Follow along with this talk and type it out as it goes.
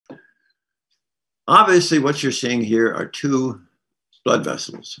Obviously, what you're seeing here are two blood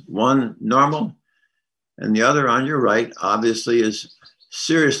vessels, one normal and the other on your right obviously is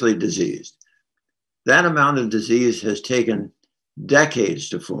seriously diseased. That amount of disease has taken decades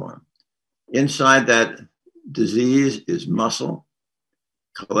to form. Inside that disease is muscle,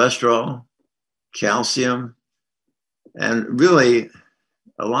 cholesterol, calcium, and really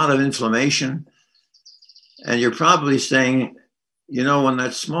a lot of inflammation. And you're probably saying, you know, when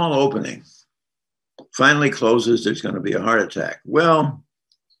that small opening finally closes, there's going to be a heart attack. Well,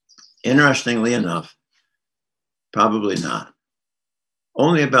 interestingly enough, probably not.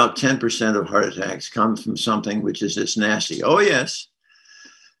 Only about 10% of heart attacks come from something which is this nasty. Oh, yes.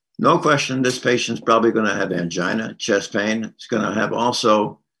 No question, this patient's probably going to have angina, chest pain. It's going to have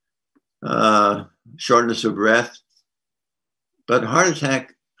also shortness of breath. But heart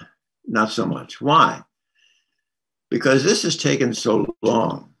attack, not so much. Why? Because this has taken so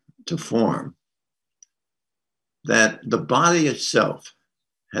long to form that the body itself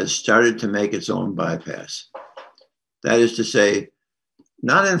has started to make its own bypass. That is to say,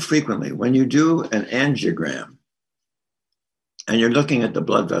 not infrequently, when you do an angiogram and you're looking at the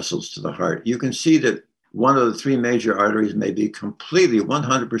blood vessels to the heart, you can see that one of the three major arteries may be completely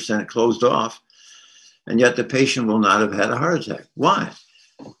 100% closed off, and yet the patient will not have had a heart attack. Why?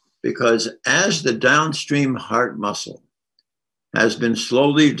 Because as the downstream heart muscle has been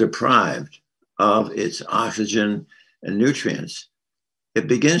slowly deprived of its oxygen and nutrients, it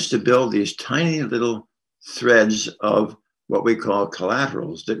begins to build these tiny little threads of what we call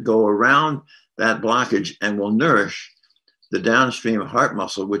collaterals that go around that blockage and will nourish the downstream heart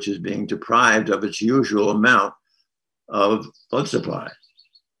muscle, which is being deprived of its usual amount of blood supply.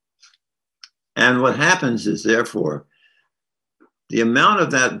 And what happens is, therefore, the amount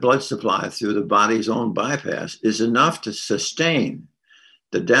of that blood supply through the body's own bypass is enough to sustain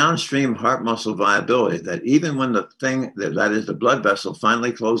the downstream heart muscle viability, that even when the thing, that is the blood vessel,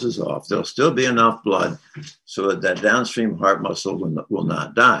 finally closes off, there'll still be enough blood so that that downstream heart muscle will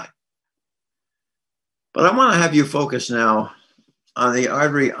not die. But I want to have you focus now on the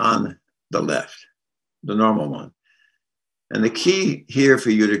artery on the left, the normal one. And the key here for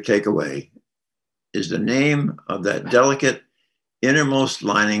you to take away is the name of that delicate innermost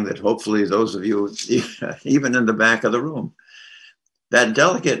lining that hopefully those of you, even in the back of the room, that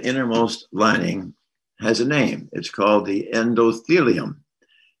delicate innermost lining has a name. It's called the endothelium.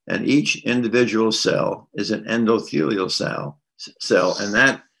 And each individual cell is an endothelial cell. And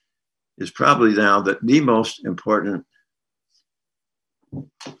that is probably now the most important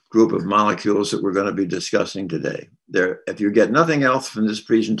group of molecules that we're going to be discussing today. If you get nothing else from this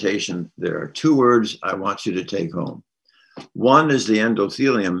presentation, there are two words I want you to take home. One is the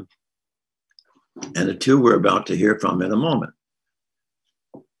endothelium, and the two we're about to hear from in a moment.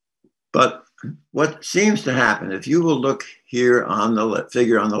 But what seems to happen, if you will look here on the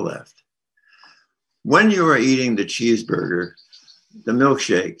figure on the left, when you are eating the cheeseburger, the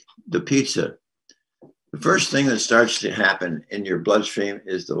milkshake, the pizza, the first thing that starts to happen in your bloodstream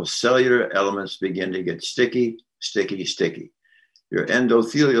is those cellular elements begin to get sticky, sticky, sticky. Your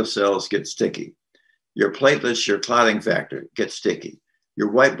endothelial cells get sticky. Your platelets, your clotting factor get sticky. Your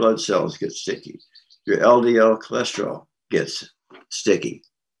white blood cells get sticky. Your LDL cholesterol gets sticky.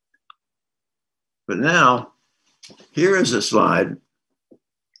 But now, here is a slide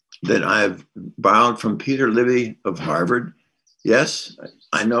that I've borrowed from Peter Libby of Harvard. Yes,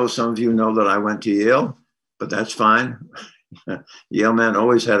 I know some of you know that I went to Yale, but that's fine. Yale man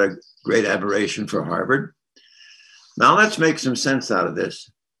always had a great admiration for Harvard. Now let's make some sense out of this.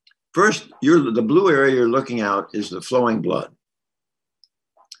 First, the blue area you're looking at is the flowing blood.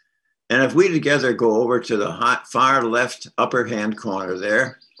 And if we together go over to the far left upper hand corner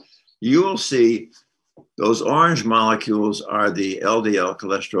there, you will see those orange molecules are the LDL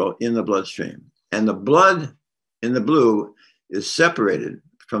cholesterol in the bloodstream. And the blood in the blue is separated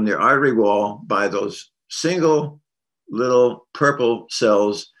from the artery wall by those single little purple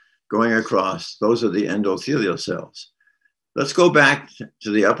cells going across. Those are the endothelial cells. Let's go back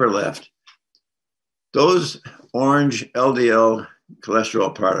to the upper left. Those orange LDL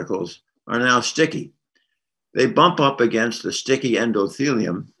cholesterol particles are now sticky. They bump up against the sticky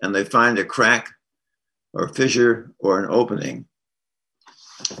endothelium and they find a crack or fissure or an opening,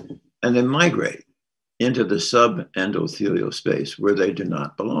 and they migrate into the subendothelial space where they do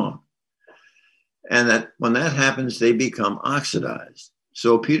not belong. And that when that happens, they become oxidized.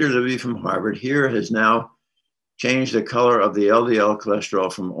 So Peter Libby from Harvard here has now changed the color of the LDL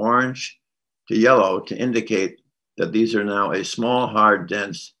cholesterol from orange to yellow to indicate that these are now a small, hard,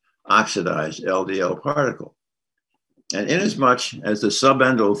 dense, oxidized LDL particle. And inasmuch as the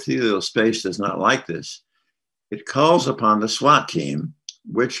subendothelial space does not like this, it calls upon the SWAT team,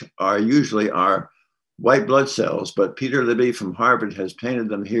 which are usually our white blood cells, but Peter Libby from Harvard has painted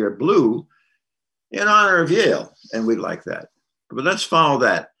them here blue in honor of Yale, and we like that. But let's follow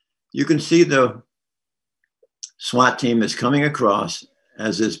that. You can see the SWAT team is coming across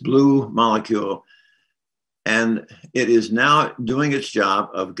as this blue molecule, and it is now doing its job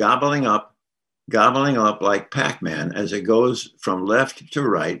of gobbling up like Pac-Man as it goes from left to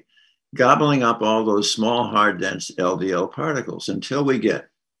right, gobbling up all those small, hard, dense LDL particles until we get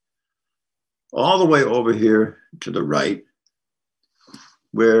all the way over here to the right,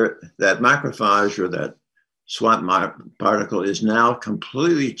 where that macrophage or that SWAT particle is now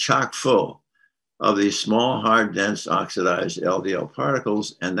completely chock full of these small, hard, dense, oxidized LDL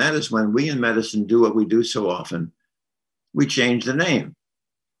particles. And that is when we in medicine do what we do so often. We change the name.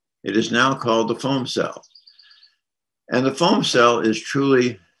 It is now called the foam cell. And the foam cell is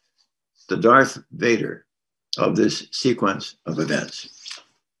truly the Darth Vader of this sequence of events.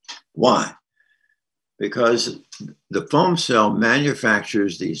 Why? Because the foam cell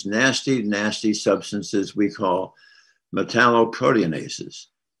manufactures these nasty, nasty substances we call metalloproteinases,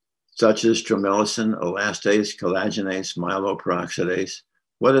 such as stromelicin, elastase, collagenase, myeloperoxidase.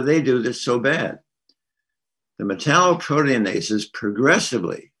 What do they do that's so bad? The metalloproteinases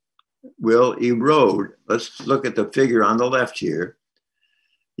progressively will erode. Let's look at the figure on the left here.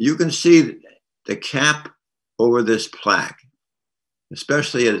 You can see the cap over this plaque,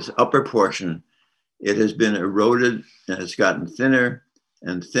 especially at its upper portion. It has been eroded and it's gotten thinner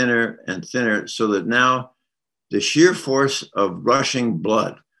and thinner and thinner, so that now the sheer force of rushing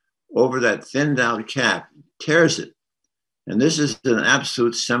blood over that thinned out cap tears it. And this is an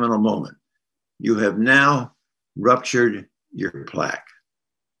absolute seminal moment. You have now ruptured your plaque.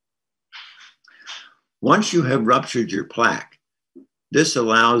 Once you have ruptured your plaque, this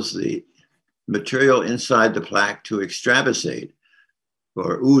allows the material inside the plaque to extravasate,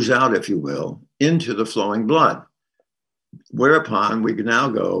 or ooze out, if you will, into the flowing blood. Whereupon we can now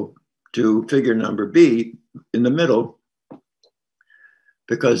go to figure number B in the middle,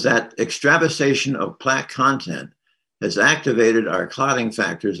 because that extravasation of plaque content has activated our clotting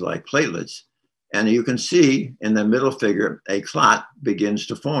factors like platelets. And you can see in the middle figure, a clot begins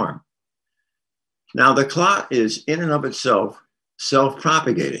to form. Now the clot is in and of itself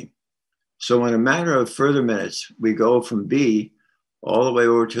self-propagating. So in a matter of further minutes, we go from B all the way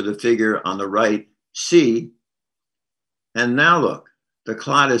over to the figure on the right, C. And now look, the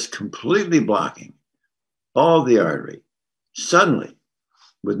clot is completely blocking all the artery. Suddenly,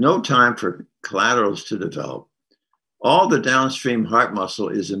 with no time for collaterals to develop, all the downstream heart muscle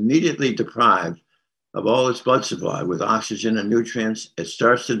is immediately deprived of all its blood supply with oxygen and nutrients. It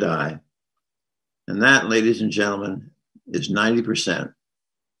starts to die. And that, ladies and gentlemen, is 90%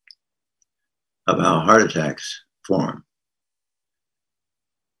 of how heart attacks form.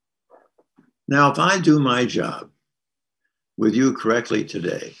 Now, if I do my job with you correctly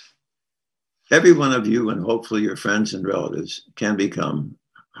today, every one of you and hopefully your friends and relatives can become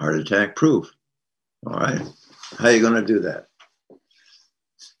heart attack proof. All right. How are you going to do that?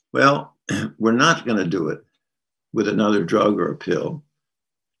 Well, we're not going to do it with another drug or a pill.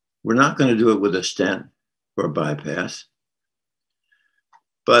 We're not going to do it with a stent or a bypass.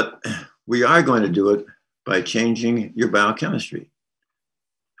 But we are going to do it by changing your biochemistry.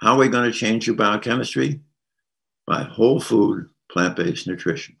 How are we going to change your biochemistry? By whole food, plant-based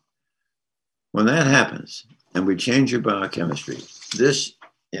nutrition. When that happens and we change your biochemistry, this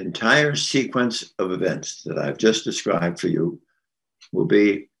entire sequence of events that I've just described for you will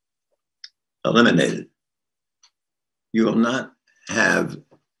be eliminated. You will not have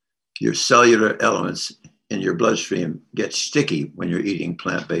your cellular elements in your bloodstream get sticky when you're eating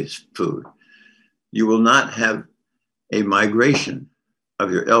plant-based food. You will not have a migration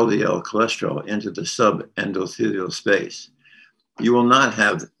of your LDL cholesterol into the subendothelial space. You will not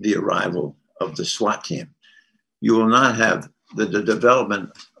have the arrival of the SWAT team. You will not have the development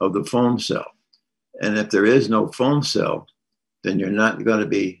of the foam cell. And if there is no foam cell, then you're not going to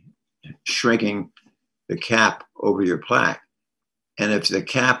be shrinking the cap over your plaque. And if the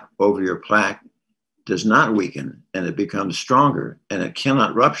cap over your plaque does not weaken and it becomes stronger and it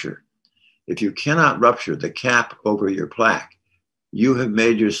cannot rupture, if you cannot rupture the cap over your plaque, you have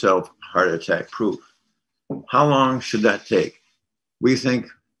made yourself heart attack proof. How long should that take? We think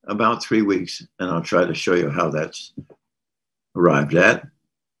about 3 weeks, and I'll try to show you how that's arrived at.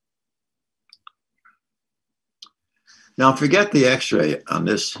 Now, forget the x-ray on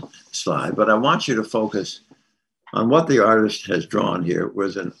this slide, but I want you to focus on what the artist has drawn here,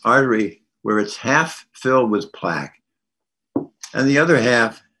 was an artery where it's half filled with plaque, and the other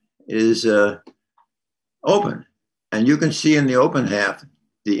half is open. And you can see in the open half,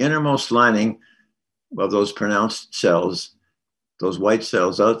 the innermost lining of those pronounced cells, those white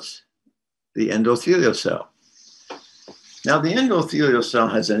cells, that's the endothelial cell. Now, the endothelial cell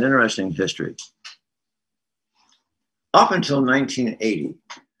has an interesting history. Up until 1980,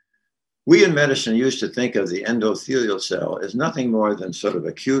 we in medicine used to think of the endothelial cell as nothing more than sort of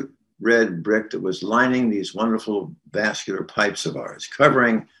a cute red brick that was lining these wonderful vascular pipes of ours,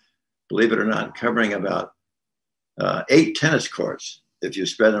 covering, believe it or not, covering about 8 tennis courts if you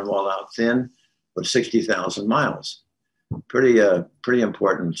spread them all out thin, or 60,000 miles. Pretty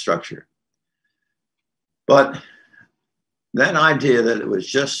important structure. But that idea that it was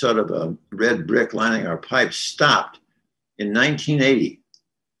just sort of a red brick lining our pipes stopped in 1980,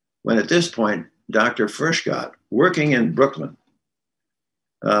 when at this point, Dr. Furchtgott, working in Brooklyn,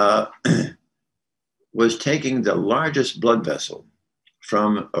 was taking the largest blood vessel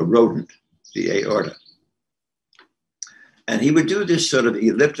from a rodent, the aorta. And he would do this sort of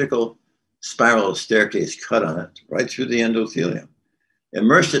elliptical spiral staircase cut on it right through the endothelium,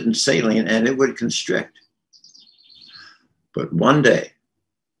 immersed it in saline, and it would constrict. But one day,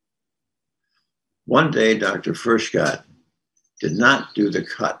 Dr. Furchtgott did not do the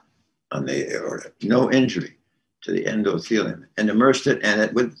cut on the aorta, no injury to the endothelium, and immersed it, and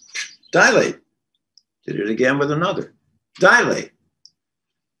it would dilate. Did it again with another, dilate.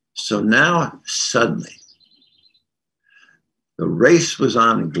 So now suddenly, the race was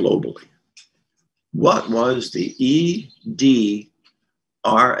on globally. What was the EDRF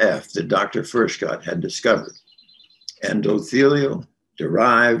that Dr. Furchtgott had discovered? Endothelial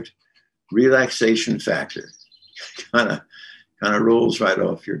derived relaxation factor. Kind of rolls right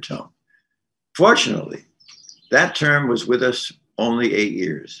off your tongue. Fortunately, that term was with us only 8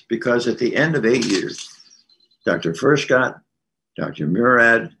 years, because at the end of 8 years, Dr. Furchtgott, Dr.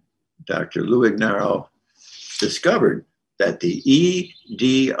 Murad, Dr. Luignaro discovered that the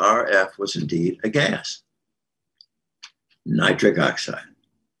EDRF was indeed a gas. Nitric oxide.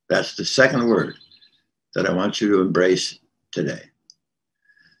 That's the second word that I want you to embrace today.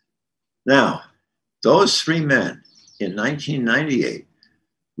 Now, those 3 men in 1998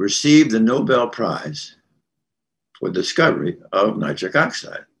 received the Nobel Prize for discovery of nitric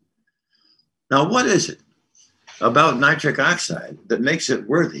oxide. Now, what is it about nitric oxide that makes it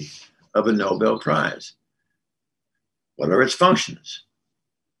worthy of a Nobel Prize? What are its functions?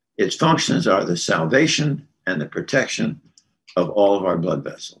 Its functions are the salvation and the protection of all of our blood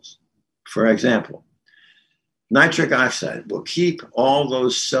vessels. For example, nitric oxide will keep all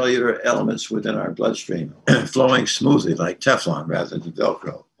those cellular elements within our bloodstream flowing smoothly like Teflon rather than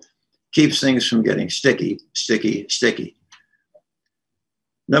Velcro. Keeps things from getting sticky.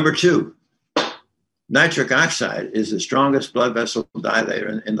 Number 2, nitric oxide is the strongest blood vessel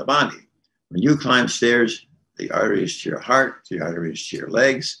dilator in the body. When you climb stairs, the arteries to your heart, the arteries to your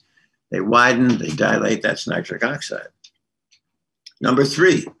legs, they widen, they dilate. That's nitric oxide. Number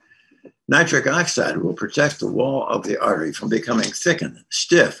 3, nitric oxide will protect the wall of the artery from becoming thickened,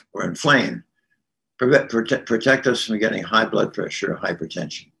 stiff, or inflamed. Protect us from getting high blood pressure or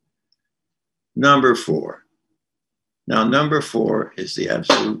hypertension. Number 4. Now, number 4 is the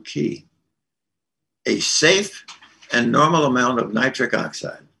absolute key. A safe and normal amount of nitric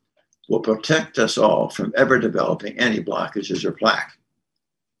oxide will protect us all from ever developing any blockages or plaque.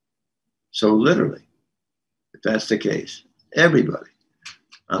 So literally, if that's the case, everybody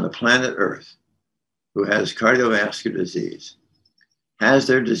on the planet Earth who has cardiovascular disease has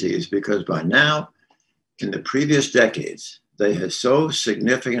their disease because by now, in the previous decades, they have so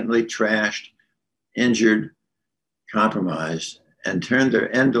significantly trashed, injured, compromised, and turned their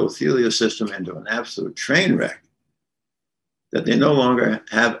endothelial system into an absolute train wreck that they no longer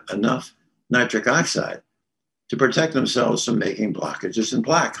have enough nitric oxide to protect themselves from making blockages and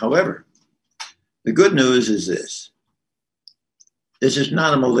plaque. However, the good news is this. This is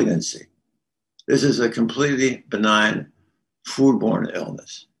not a malignancy. This is a completely benign foodborne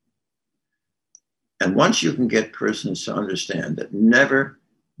illness. And once you can get persons to understand that never,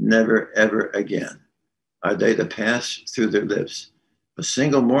 ever again are they to pass through their lips a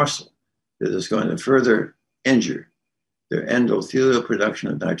single morsel that is going to further injure their endothelial production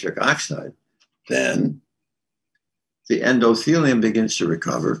of nitric oxide, then the endothelium begins to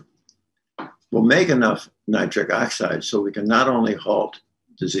recover, will make enough nitric oxide so we can not only halt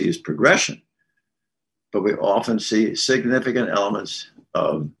disease progression, but we often see significant elements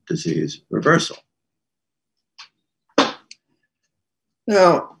of disease reversal.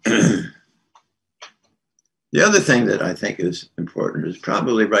 Now, the other thing that I think is important is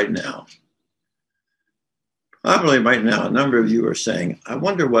probably right now, Probably right now, a number of you are saying, I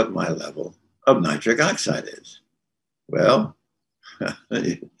wonder what my level of nitric oxide is. Well,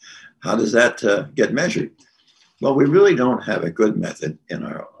 how does that get measured? Well, we really don't have a good method in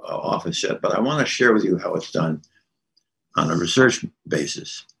our office yet, but I want to share with you how it's done on a research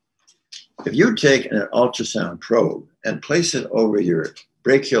basis. If you take an ultrasound probe and place it over your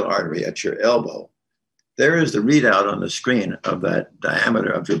brachial artery at your elbow, there is the readout on the screen of that diameter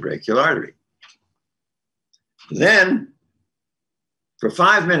of your brachial artery. Then, for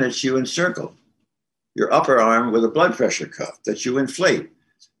 5 minutes, you encircle your upper arm with a blood pressure cuff that you inflate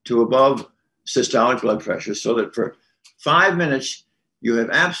to above systolic blood pressure, so that for 5 minutes, you have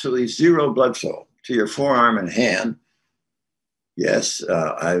absolutely zero blood flow to your forearm and hand. Yes,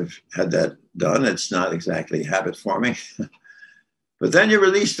 I've had that done. It's not exactly habit forming. But then you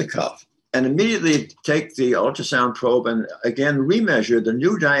release the cuff and immediately take the ultrasound probe and again remeasure the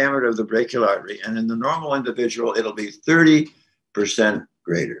new diameter of the brachial artery. And in the normal individual, it'll be 30%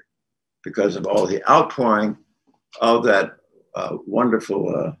 greater because of all the outpouring of that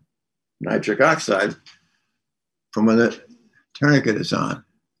wonderful nitric oxide from when the tourniquet is on.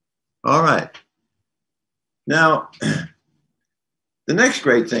 All right. Now, the next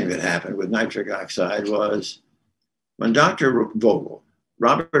great thing that happened with nitric oxide was when Dr. Vogel,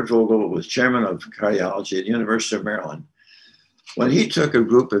 Robert Vogel, was chairman of cardiology at the University of Maryland, when he took a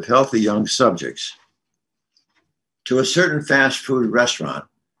group of healthy young subjects to a certain fast food restaurant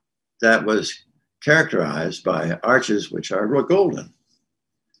that was characterized by arches which are golden.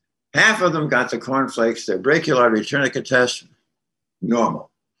 Half of them got the cornflakes, their brachial artery tourniquet test, normal.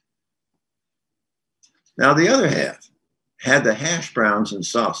 Now the other half had the hash browns and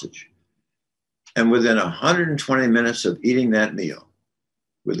sausage. And within 120 minutes of eating that meal,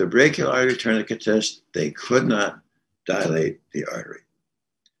 with the brachial artery tourniquet test, they could not dilate the artery.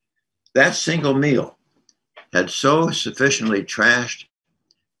 That single meal had so sufficiently trashed,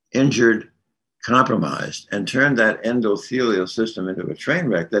 injured, compromised, and turned that endothelial system into a train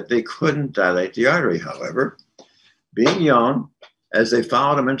wreck that they couldn't dilate the artery. However, being young, as they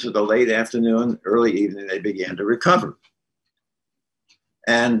followed them into the late afternoon, early evening, they began to recover.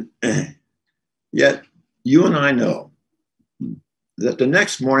 And yet, you and I know that the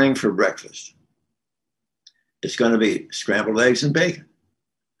next morning for breakfast, it's going to be scrambled eggs and bacon.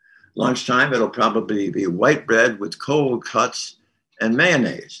 Lunchtime, it'll probably be white bread with cold cuts and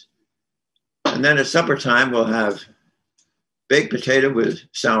mayonnaise. And then at supper time, we'll have baked potato with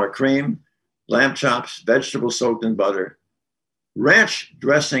sour cream, lamb chops, vegetables soaked in butter, ranch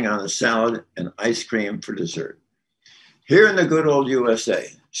dressing on a salad, and ice cream for dessert. Here in the good old USA,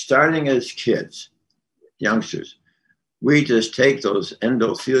 starting as kids, youngsters, we just take those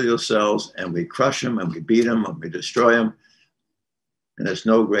endothelial cells and we crush them and we beat them and we destroy them. And it's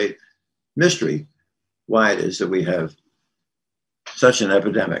no great mystery why it is that we have such an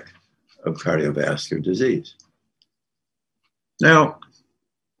epidemic of cardiovascular disease. Now,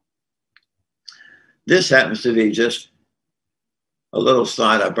 this happens to be just a little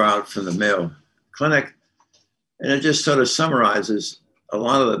slide I borrowed from the Mayo Clinic, and it just sort of summarizes a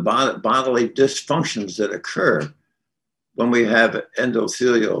lot of the bodily dysfunctions that occur when we have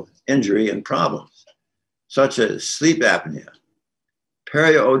endothelial injury and problems, such as sleep apnea,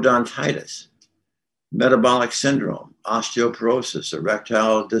 periodontitis, metabolic syndrome, osteoporosis,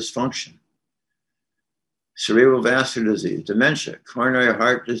 erectile dysfunction, cerebral vascular disease, dementia, coronary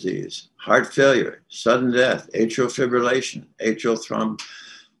heart disease, heart failure, sudden death, atrial fibrillation, atrial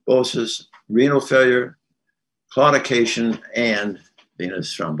thrombosis, renal failure, claudication, and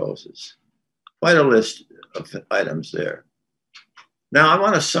venous thrombosis. Quite a list of items there. Now, I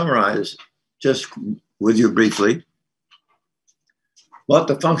want to summarize just with you briefly what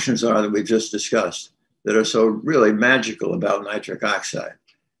the functions are that we've just discussed that are so really magical about nitric oxide.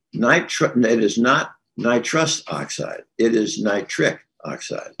 It is not nitrous oxide, it is nitric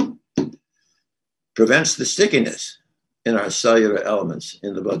oxide. Prevents the stickiness in our cellular elements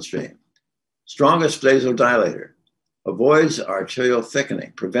in the bloodstream. Strongest vasodilator, avoids arterial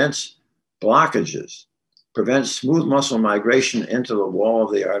thickening, prevents blockages, prevents smooth muscle migration into the wall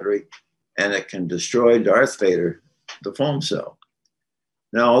of the artery, and it can destroy Darth Vader, the foam cell.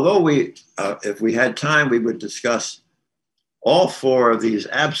 Now, although if we had time, we would discuss all four of these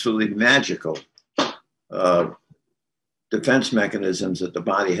absolutely magical defense mechanisms that the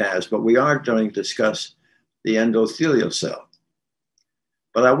body has, but we are going to discuss the endothelial cell.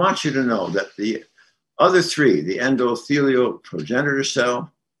 But I want you to know that the other three, the endothelial progenitor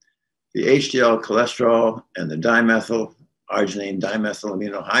cell, the HDL cholesterol, and the dimethyl arginine dimethyl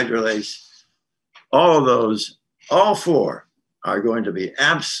aminohydrolase, all of those, all four are going to be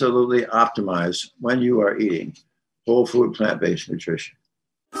absolutely optimized when you are eating whole food, plant-based nutrition.